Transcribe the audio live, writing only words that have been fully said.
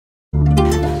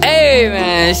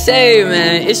man. Say,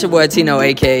 man. It's your boy Tino,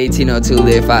 aka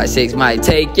TINO2LIT 56. Might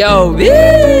take yo.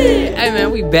 Hey,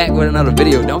 man, we back with another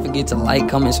video. Don't forget to like,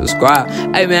 comment, subscribe.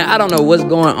 Hey, man, I don't know what's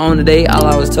going on today. All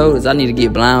I was told is I need to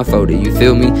get blindfolded. You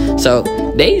feel me? So,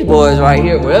 these boys right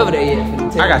here, wherever they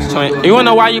at. I got you, twin. You wanna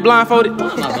know why you blindfolded?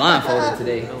 Why am I blindfolded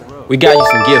today? We got you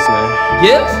some gifts, man.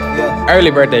 Gifts? Yeah.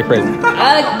 Early birthday present.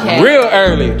 Okay. Real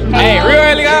early. Hey, real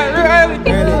early, guys.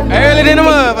 Real early. Early than the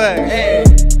motherfucker. Hey.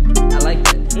 I like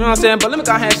that. You know what I'm saying? But let me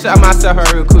go ahead and shout myself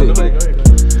out real quick.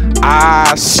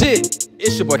 Shit.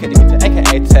 It's your boy KD,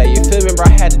 aka Tell. You feel me, bro? I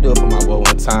had to do it for my boy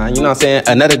one time. You know what I'm saying?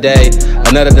 Another day,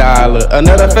 another dollar,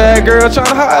 another fat girl trying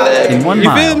to holler. In 1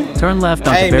 mile, feel me? turn left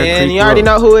onto Hey, Bear man, Creek you already Road.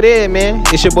 know who it is, man.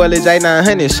 It's your boy Lil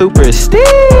J900, Super Steve.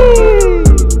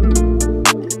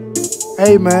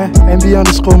 Hey man,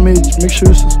 MB_Mitch. Make sure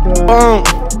you subscribe.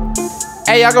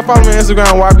 Hey, y'all go follow me on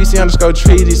Instagram,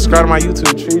 YBC_Treaty. Subscribe to my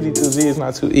YouTube, Treaty 2Z is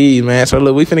not 2E, man. So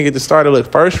look, we finna get this started.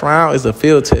 Look, first round is a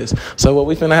field test. So what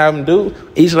we finna have them do,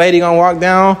 each lady gonna walk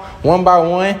down one by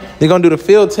one. They're gonna do the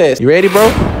field test. You ready,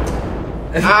 bro?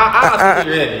 I don't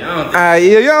ready. Yeah,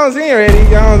 you don't seem ready.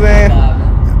 You know what I'm saying?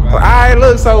 All right,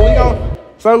 look, so we gonna,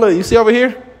 so look, you see over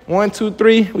here? 1, 2,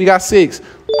 3, we got 6.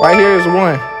 Right here is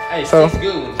 1. Hey, So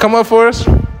come up for us.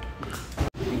 All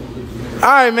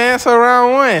right, man, so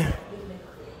round 1.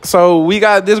 So we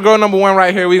got this girl number 1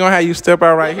 right here. We gonna have you step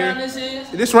out right here.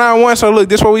 This round 1. So look,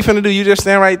 this what we finna do. You just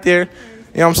stand right there. You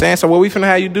know what I'm saying? So what we finna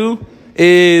have you do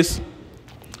is,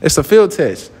 it's a field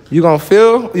test. You gonna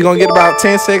feel. You gonna get about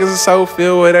 10 seconds or so.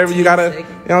 Feel whatever you gotta. You know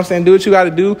what I'm saying? Do what you gotta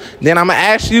do. Then I'm gonna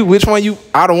ask you which one you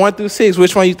out of 1 through 6.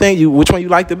 Which one you think which one you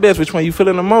like the best? Which one you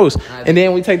feeling the most? And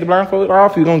then we take the blindfold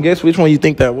off. You gonna guess which one you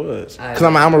think that was. Cause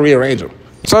I'm gonna rearrange them.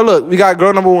 So look, we got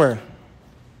girl number 1.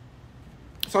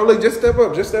 So look, just step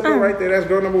up. Just step up right there. That's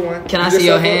girl number 1. Can I see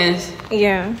your hands?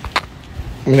 Yeah.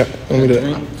 Let me do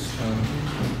it.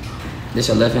 This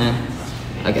your left hand?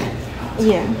 Okay.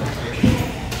 Yeah.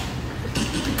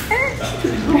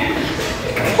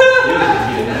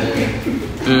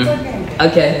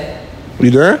 Okay.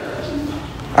 You done?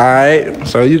 All right.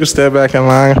 So you can step back in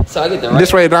line. So I get the right.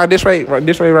 This way,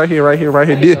 right here.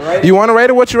 You want to rate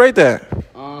it? What you rate that?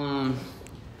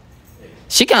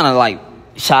 She kind of like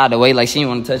shied away, like she didn't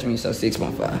want to touch me, so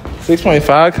 6.5.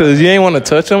 6.5, cause you ain't want to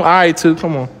touch him. All right, 2.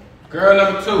 Come on. Girl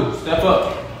number 2, step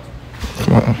up.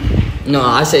 Come on. No,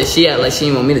 I said she act like she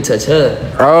didn't want me to touch her.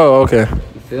 Oh, okay.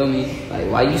 You feel me? Like,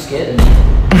 why you scared of me?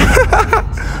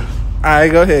 All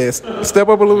right, go ahead. Step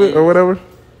up a little bit or whatever.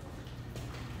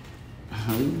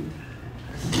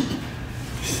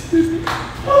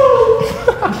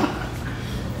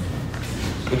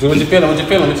 What you feeling?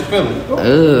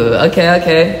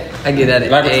 Okay. I get at it.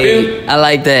 Like a 8. I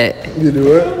like that. You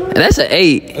do it. That's an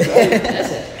 8.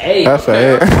 That's an 8. That's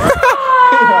an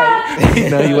 8. You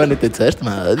know you wanted to touch my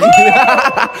hug. No, you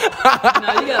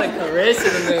gotta caress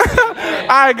it a little bit.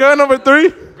 All right, girl number 3.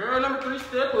 Girl number 3,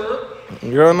 step up.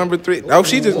 Girl number 3. Oh,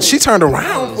 she turned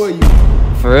around for you.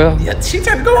 For real? Yeah, she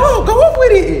turned. Go up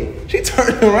with it. She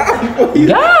turned around for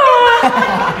you.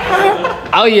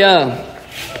 Oh yeah.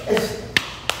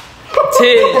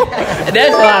 10.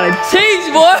 That's a lot of cheese,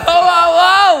 boy.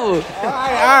 Whoa. All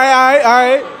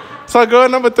right. So girl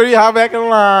number 3, hop back in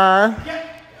line.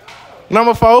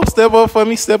 Number 4, step up for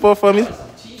me. Step up to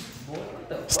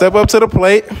the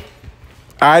plate. All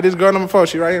right, this girl number 4,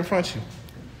 she right here in front of you.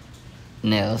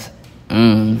 Nails.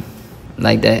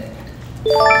 Like that.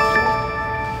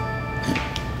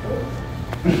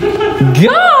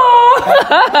 Go!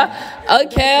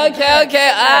 Okay.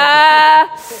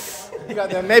 You got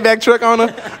that Maybach truck on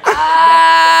her?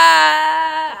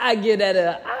 I get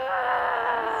that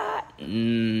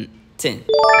 10.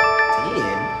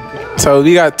 So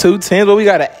we got 2 10s, but we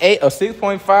got an 8, a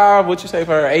 6.5. What you say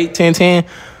for her? 8, 10, 10?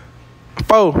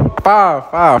 4,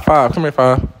 5. Come here,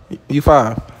 5. You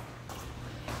 5.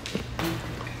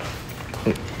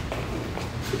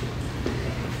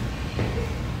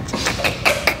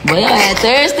 Boy, y'all had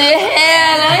thirsty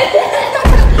hell.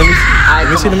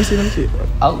 Let me see.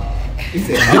 Oh.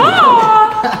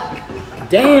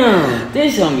 Damn,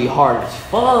 this gonna be hard as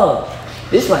fuck.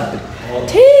 This like the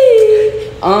T.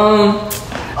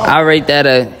 I rate that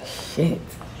a shit.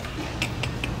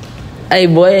 Hey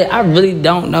boy, I really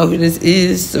don't know who this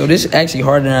is, so this is actually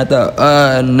harder than I thought.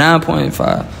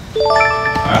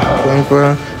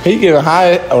 9.5. He give a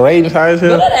rating high as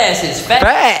hell. But that ass is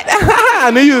fat.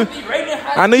 I knew you was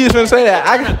finna say that.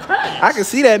 I can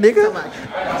see that, nigga.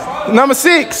 Number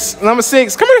 6. Come here,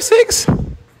 6.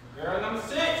 Girl number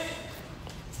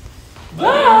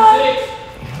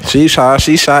 6. She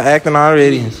shot acting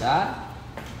already. Shot?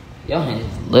 Your hand is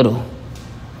little.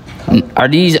 Are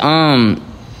these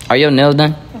Are your nails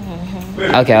done?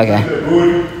 Okay.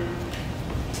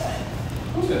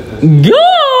 Go!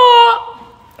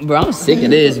 Bro, I'm sick of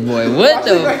this, boy. What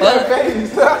the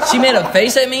fuck? She made a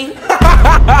face at me?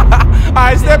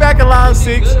 Alright, step back in line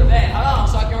 6. Good or bad? Hold on,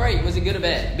 so I can rate. Was it good or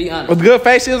bad? Be honest. With good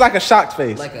face, she was like a shocked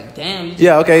face. Like a damn.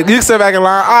 Yeah, okay. You can step back in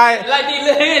line. Alright. Like these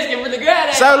little hands get really good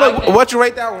at. So look, what you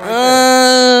rate that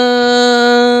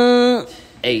one?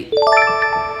 8.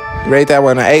 Rate that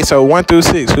one an 8. So 1 through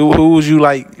 6. Who was you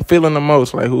like feeling the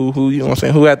most? Like who you know what I'm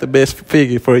saying? Who had the best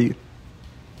figure for you?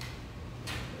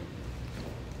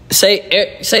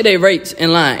 Say they rates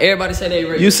in line. Everybody say they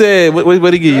rates. You said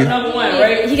what he give you? Number 1,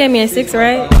 right? He gave me a 6,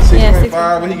 right?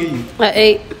 6.5. What he give you? An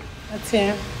 8. A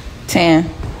 10.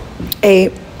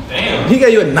 8. Damn. He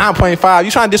gave you a 9.5.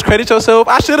 You trying to discredit yourself?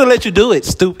 I should have let you do it,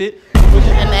 stupid.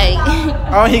 An 8.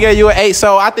 Oh, he gave you an 8.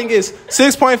 So I think it's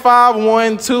 6.5,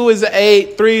 1, 2 is an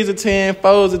 8, 3 is a 10,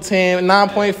 4 is a 10,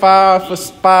 9.5 for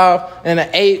 5, and an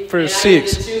 8 for 6. I get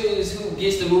to choose who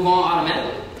gets to move on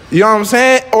automatically. You know what I'm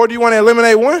saying? Or do you want to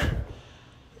eliminate one?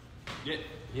 Yeah,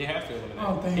 you have to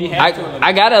eliminate.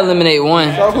 I gotta eliminate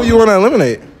one. So who you want to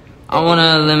eliminate? I want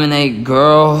to eliminate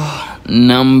girl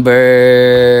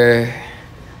number.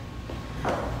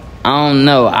 I don't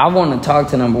know. I want to talk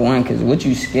to number 1 because what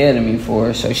you scared of me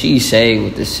for? So she saved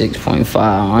with the 6.5.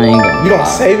 I ain't gonna. You don't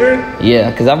save her?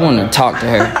 Yeah, because I want to talk to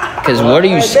her. Because what are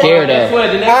you scared of?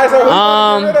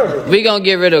 We gonna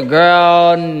get rid of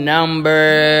girl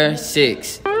number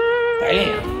 6.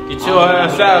 Damn. Get your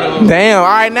ass out of Damn. All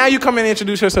right, now you come in and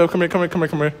introduce yourself. Come here.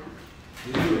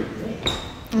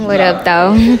 What up,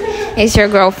 though? It's your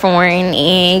girl Foreign,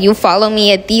 and you follow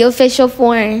me at the official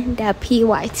Foreign.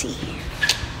 PYT.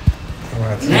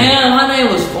 Damn, her name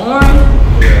was Foreign.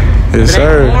 Yes,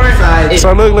 sir.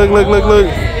 So look.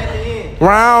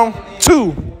 Round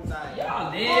 2.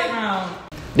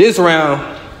 This round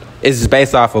is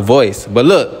based off of voice. But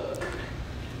look,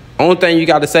 only thing you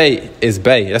got to say is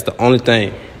bae. That's the only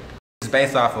thing. It's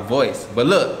based off of voice. But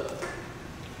look,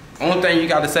 only thing you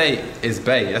got to say is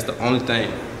bae. That's the only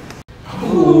thing.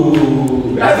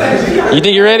 Ooh. You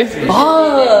think you're ready?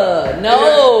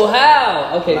 No,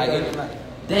 how? Okay.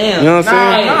 Damn. You know what I'm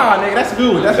saying? Nah, nigga,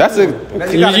 that's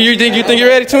good. You think you're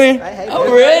ready, twin?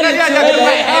 I'm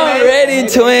ready,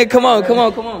 twin. Come on.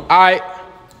 All right.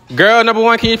 Girl number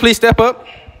 1, can you please step up?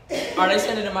 Are they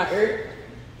sending it in my ear?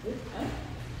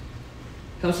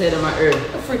 Come say it in my ear.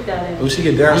 Freaked out. Oh, she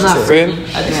get down. I'm not freaking.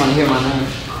 I just want to hear my name.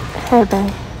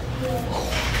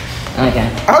 Hey,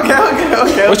 babe.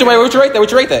 Okay. What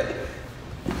you rate that?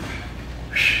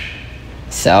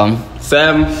 7.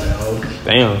 7.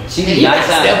 Damn. She did not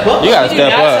sound. You gotta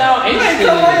step up.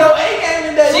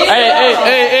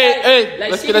 Hey.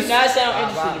 Like, she did not sound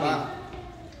interested to me.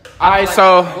 All right,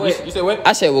 so you said what?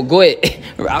 I said, well, go ahead.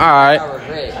 All right. I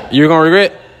regret. You're gonna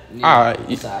regret? Yeah, All right.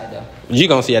 I'm sorry, though. You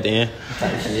gonna see at the end.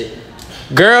 Type shit.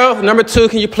 Girl number 2,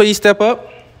 can you please step up?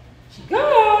 All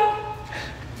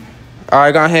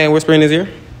right, go ahead and whisper in his ear.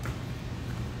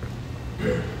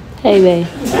 Hey, babe.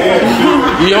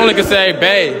 You only can say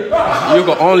bae. You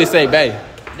can only say bae.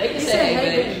 They can say, hey,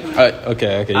 baby.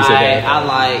 Okay. You said bae. I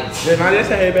like. Just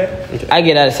say hey, babe. I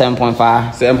get that at 7.5.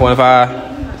 7.5.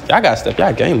 Y'all gotta step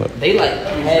y'all game up. They like,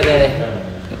 hey, baby.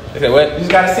 They said what? You just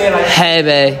gotta say it like. Hey,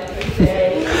 babe.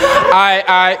 All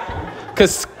right.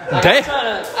 Cause damn.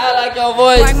 I like your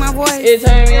voice. Like my voice. It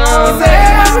turned me on. All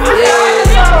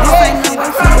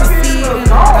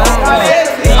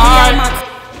right.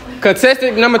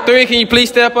 Contestant number 3, can you please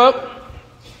step up?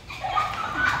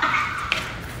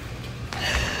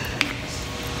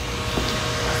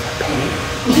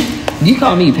 You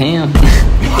call me Pam.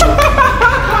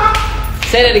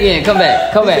 Say that again. Come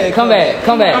back. Say it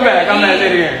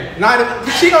again. Nah,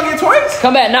 she gonna get twice?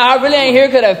 Come back. Nah, I really ain't here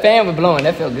because that fan was blowing.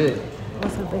 That felt good.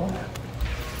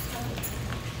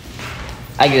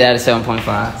 I get that at 7.5.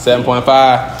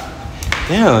 7.5.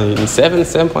 Damn,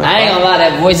 7.5. I ain't gonna lie,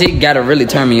 that voice, it gotta really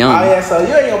turn me on. Oh, yeah, so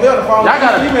you ain't gonna be able to follow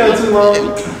female too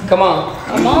long. Come on.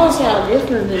 My mom sound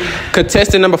different than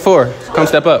Contestant number 4, come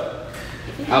step up.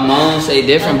 I'm gonna say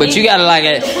different, but you gotta like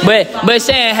it. But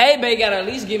saying hey, babe, gotta at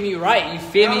least get me right. You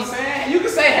feel me? You know what I'm saying? You can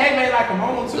say hey, babe, like a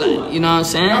mama too. You know what I'm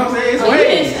saying? You know what I'm saying? It's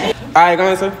ways. All right, go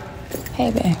ahead, sir. Hey,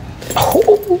 babe.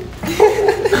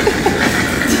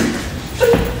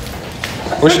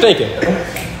 What you thinking?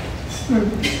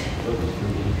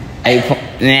 8.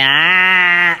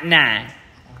 Nah. 9?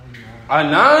 I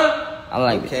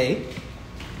like it. Okay.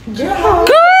 She the only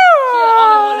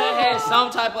one that has some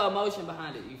type of emotion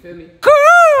behind it. You feel me?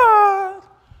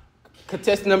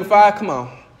 Contestant number 5, come on.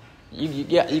 You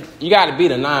got to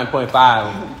beat a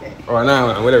 9.5 or a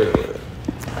 9, whatever it is.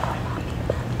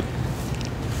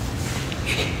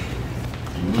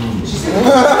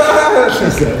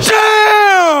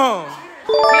 Damn!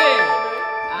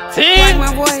 10.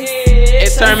 My voice.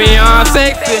 It turned me on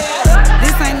sexy.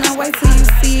 This ain't no way till you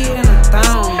see it in a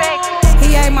thong. He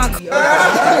ate my.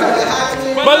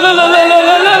 But look.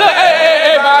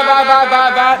 Hey, bye.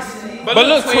 But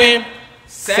look, twin.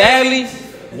 Sadly,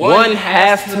 one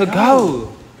has to go.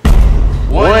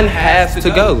 One has to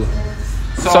go.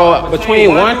 So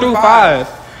between 1 through 5.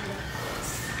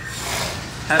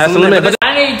 Has to limit. I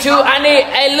need 2.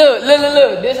 Hey,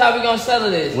 look. This how we gonna settle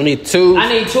this. We need 2. I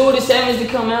need 2 of the 7s to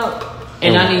come out,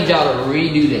 and I need y'all to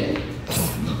redo that.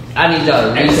 I need y'all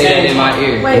to re-say that in my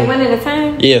ear. Wait, one at a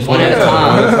time? Yes, One at a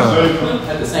time.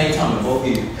 At the same time, both of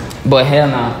you. But hell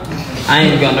no. I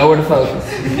ain't gonna know where to focus.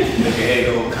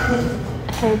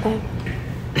 Hey, babe.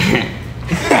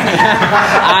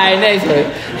 Alright, next week.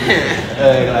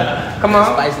 Come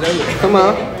on. Come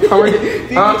on.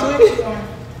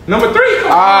 Number 3. She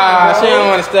don't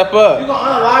want to step up. You gonna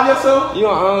unalive yourself? You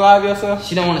gonna unalive yourself?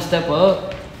 She don't want to step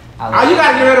up. You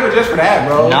gotta get rid of it just for that,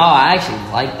 bro. No, I actually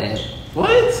like that.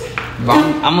 What? Bro,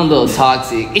 I'm a little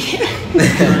toxic.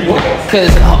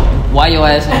 Cause why your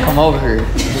ass gonna come over here?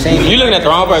 You looking at the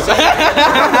wrong person. You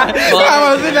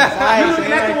looking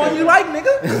at the one you like,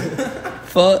 nigga.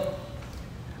 Fuck.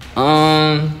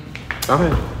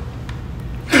 Okay.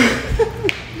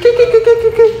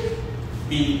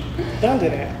 Don't do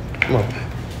that.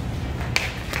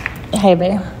 Hey,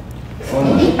 babe.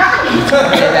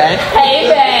 Hey,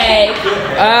 babe.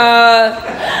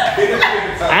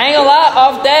 I ain't gonna lie.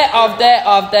 Off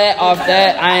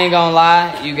that. I ain't gonna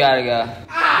lie. You gotta go.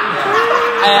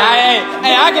 Hey,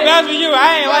 I can vouch for you. I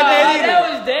ain't like that either. That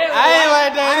was dead. I ain't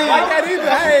like that either.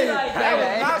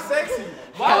 Hey, not sexy.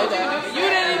 Why would you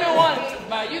didn't even want it.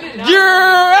 You did not.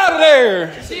 You're out of there.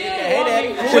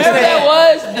 Whoever that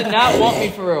was did not want me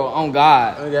for real. On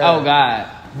God. Oh God.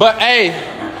 But hey,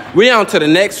 we on to the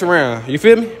next round. You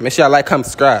feel me? Make sure y'all like, comment,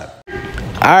 subscribe.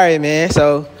 All right, man.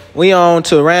 So we on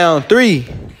to round 3,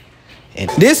 and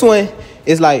this one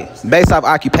is like based off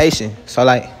occupation. So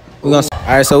like we gonna. All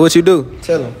right. So what you do?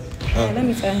 Tell him. Let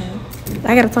me tell him.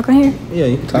 I gotta talk on here? Yeah,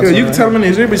 you can talk. You can tell them in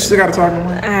his ear, but you still gotta talk to him.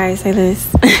 Alright, say this.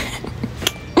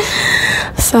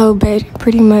 So,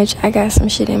 pretty much, I got some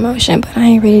shit in motion, but I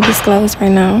ain't ready to disclose right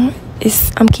now.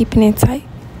 I'm keeping it tight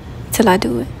till I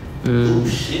do it.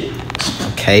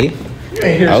 Okay.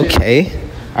 Okay.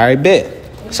 All right, bet.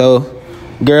 So,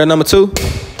 girl number 2.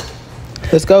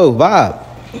 Let's go. Vibe.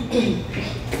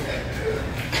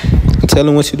 Tell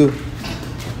him what you do.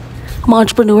 I'm an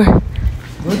entrepreneur.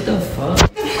 What the fuck?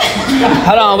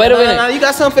 Hold on, wait a minute. No, you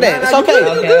got something for that. It's okay.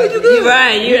 You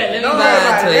right. Let me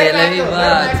vibe to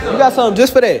it. You got something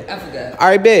just for that. I forgot. All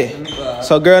right, bet.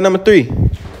 So, girl number 3.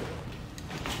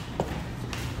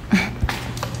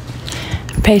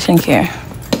 Patient care.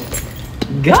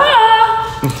 God.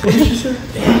 I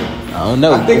don't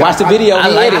know. Watch the video. I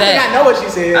like that. I know what she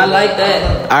said. I like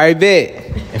that. All right, bet.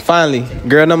 And finally,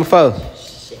 girl number 4.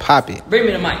 Pop it. Bring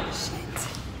me the mic.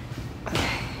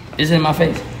 It's in my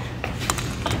face.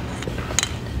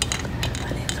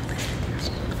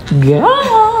 God.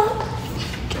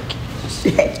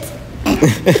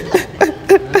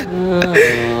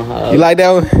 You like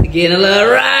that one? Getting a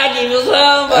little rocky for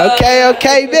somebody.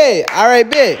 Okay, bet. All right,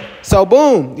 bet. So,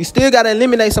 boom. You still got to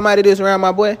eliminate somebody this round,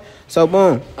 my boy. So,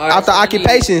 boom. Right, After so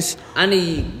occupations, I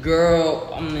need girl.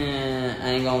 I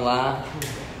ain't gonna lie.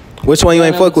 which one you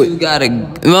ain't fuck You with? gotta.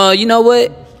 Well, you know what?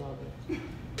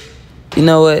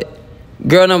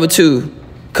 Girl number 2,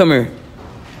 come here.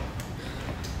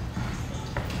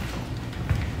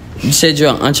 You said you're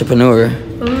an entrepreneur.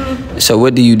 Mm-hmm. So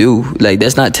what do you do? Like,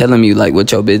 that's not telling me like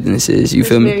what your business is. You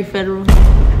feel me? Very federal.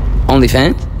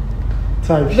 OnlyFans?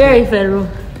 Very federal.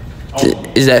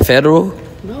 Is that federal?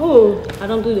 No, I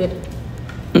don't do that.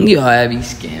 You all have you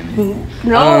scamming.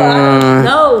 No,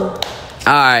 no.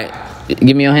 Alright.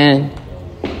 Give me your hand.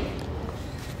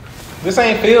 This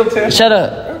ain't field test. Shut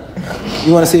up.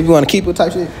 You want to see if you want to keep it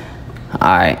type shit?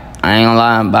 Alright. I ain't gonna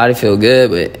lie, my body feel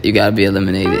good, but you gotta be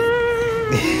eliminated.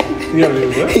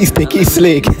 He think he's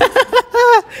slick.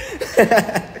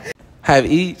 Have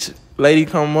each lady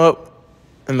come up,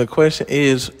 and the question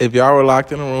is, if y'all were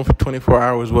locked in a room for 24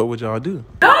 hours, what would y'all do?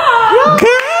 Shake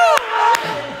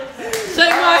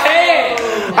my hand.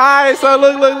 All right, so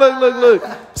look.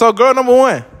 So girl number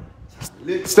 1,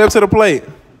 step to the plate.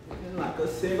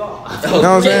 You know what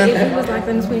I'm saying? If you was locked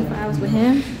in 24 hours with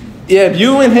him, Yeah, if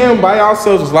you and him by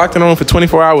yourselves was locked in a room for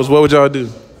 24 hours, what would y'all do?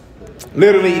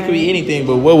 Literally, it could be anything,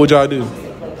 but what would y'all do?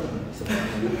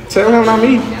 Tell him, not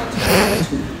me.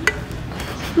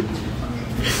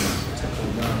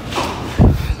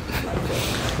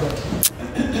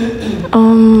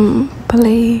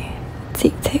 Play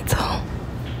tic-tac-toe.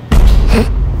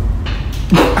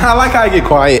 I like how I get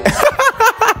quiet.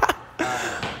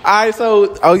 All right,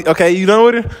 so okay, you done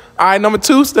with it? All right, number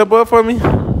 2, step up for me.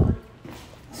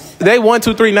 They 1,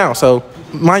 2, 3 now, so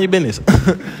mind your business.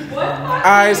 All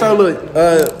right, so look,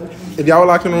 if y'all were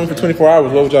locked in the room for 24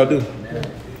 hours, what would y'all do?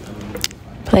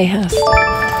 Play house.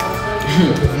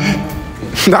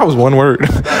 That was one word.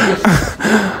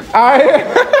 All right.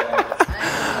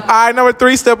 All right, number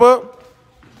 3, step up.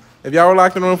 If y'all were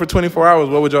locked in the room for 24 hours,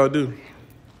 what would y'all do?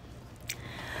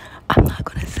 I'm not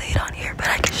gonna say it on here, but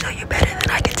I can show you better than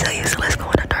I can tell you. So let's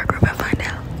go in a dark room and find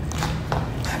out.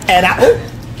 And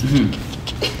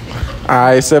All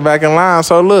right, sit back in line.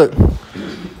 So look,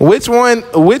 which one?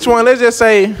 Let's just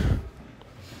say,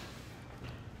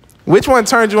 which one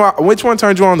turned you on? Which one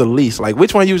turned you on the least? Like,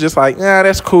 which one you was just like, yeah,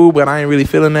 that's cool, but I ain't really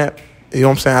feeling that. You know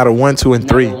what I'm saying? Out of 1, 2, and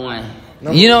 3. Number 1.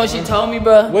 You know what she told me,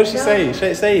 bro? What did she say?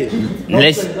 Say it.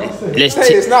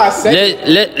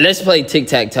 Let's play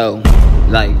tic-tac-toe.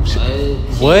 Like,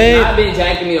 what? I've been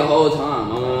jacking me the whole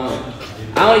time.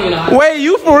 I don't even know how. Wait,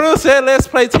 you for real said let's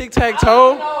play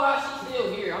tic-tac-toe? I don't know how she's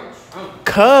still here.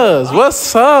 Cuz,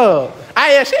 what's up?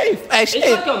 It's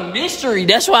like a mystery.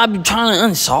 That's why I be trying to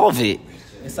unsolve it.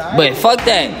 But fuck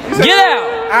that. Get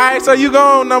out. All right, so you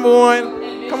go on number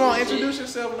 1. Come on, introduce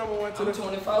yourself, number 1 to the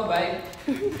 24, baby.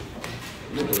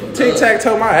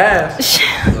 tic-tac-toe my ass.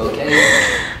 Okay.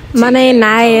 My name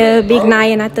Naya, big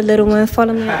Naya, not the little one.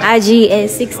 Follow me on IG at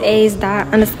 6A's__.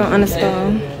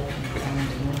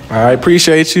 All right,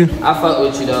 appreciate you. I fuck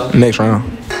with you though. Next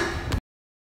round.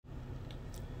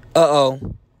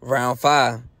 Round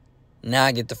 5. Now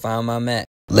I get to find my match.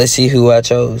 Let's see who I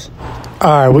chose.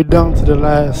 Alright, we're down to the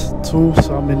last 2,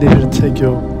 so I'm gonna need you to take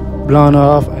your blunt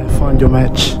off and find your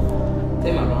match.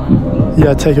 Take my blunt?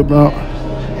 Yeah, take your blunt.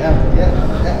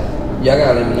 Y'all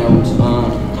gotta let me know which,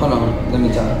 hold on, let me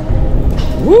talk.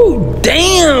 Woo,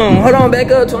 damn! Hold on, back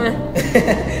up, twin.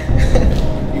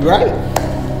 You right?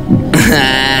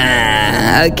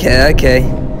 Okay.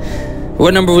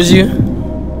 What number was you?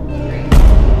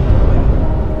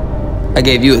 I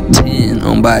gave you a 10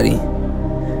 on body.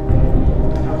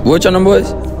 What your number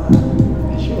was?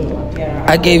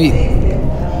 I gave you.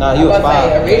 Nah, you was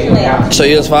 5. So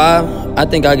you was 5? I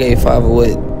think I gave 5 or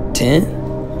what? 10?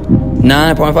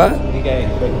 9.5? You gave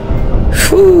 3.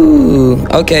 Whew.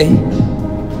 Okay.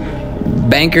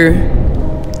 Banker.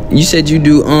 You said you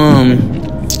do home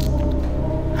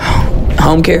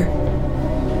care?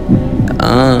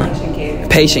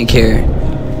 Patient care.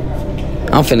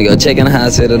 I'm finna go check in the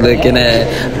hospital looking at.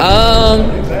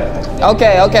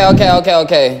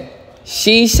 Okay.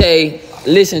 She say,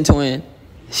 listen, twin.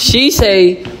 She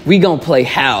say we gonna play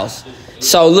house.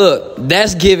 So look,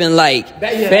 that's giving like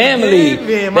family.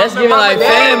 That's giving like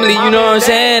family. You know what I'm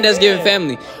saying? That's giving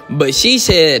family. But she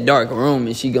said dark room,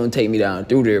 and she gonna take me down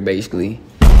through there, basically.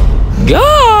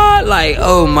 God, like,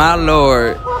 oh my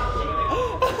Lord.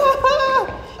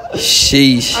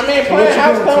 Sheesh. I mean, playing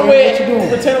house come with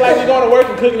pretending like we going to work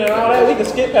and cooking and all that. We can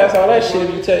skip past all that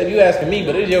shit if you asking me,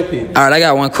 but it's your pick. All right, I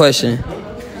got one question.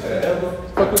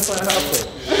 Fuck we playing house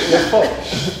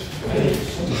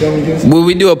for? Would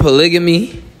we do a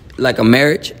polygamy, like a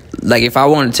marriage? Like if I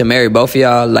wanted to marry both of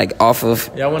y'all, like off of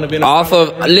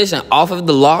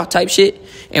the law type shit,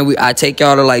 and I take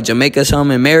y'all to like Jamaica or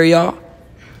something and marry y'all,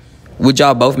 would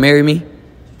y'all both marry me?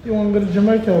 You want to go to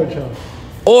Jamaica with y'all?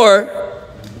 Or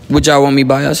would y'all want me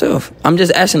by yourself? I'm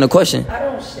just asking a question. I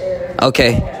don't share.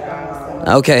 Okay.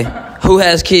 Who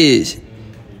has kids?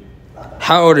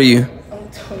 How old are you? I'm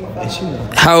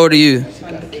 25. How old are you? She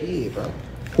got a kid, bro.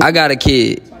 I got a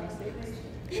kid.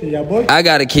 I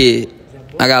got a kid.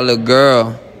 I got a little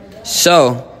girl.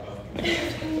 So,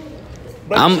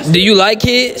 do you like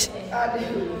kids? I do.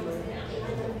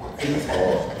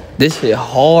 This shit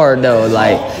hard though,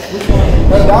 like.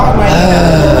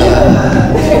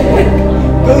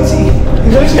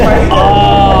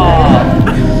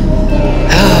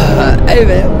 Hey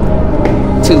man,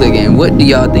 TINO2LIT game. What do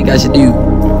y'all think I should do?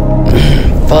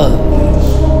 Fuck.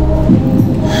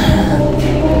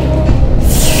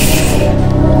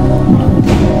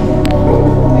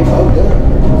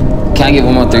 Can I give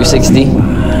one more 360? Move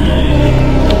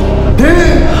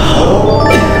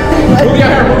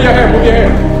your hair.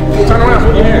 Turn around,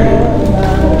 move your hair.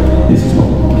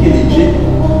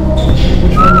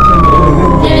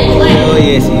 Oh,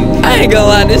 yes, you. I ain't gonna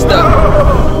lie, this stuff.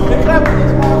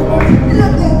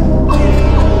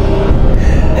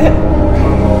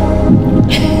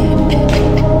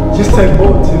 Just take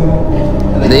both, too.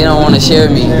 They don't want to share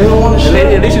me. They don't want to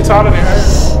share. At least you're taller than her.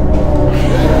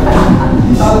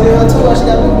 Oh, girl, too. I should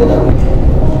got a little bit of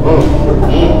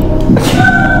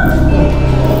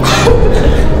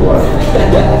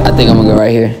I think I'm gonna go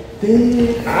right here.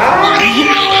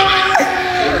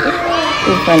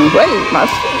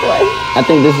 I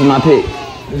think this is my pick.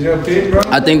 Is your pick, bro?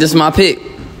 I think this is my pick.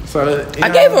 So I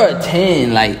gave her a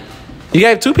 10. Like, you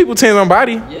gave 2 people 10s on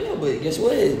body. yeah, but guess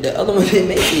what? The other one didn't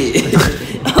make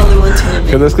it. Only one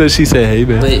 10. Cause that's cause she said, "Hey,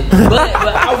 man." But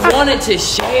I wanted to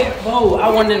share, bro. I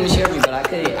wanted them to share me, but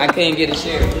I couldn't get a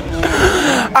share.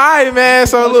 All right, man.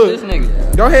 So look, This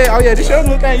nigga. go ahead. Oh yeah, this your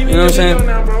little thing. You know what I'm saying?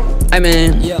 Now, bro. Hey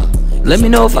man, let me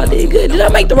know if I did good. Did I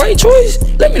make the right choice?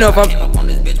 Let me know if I'm.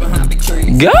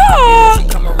 God,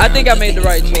 I think I made the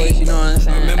right choice. You know what I'm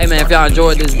saying? Hey man, if y'all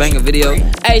enjoyed this banger video,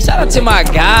 hey, shout out to my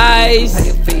guys.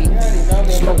 You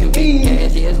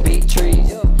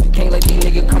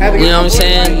know what I'm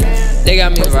saying? They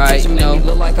got me right, you know.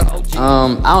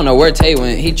 I don't know where Tay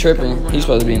went. He tripping. He's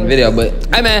supposed to be in the video, but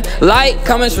hey man, like,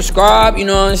 comment, subscribe. You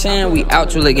know what I'm saying? We out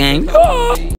to the game.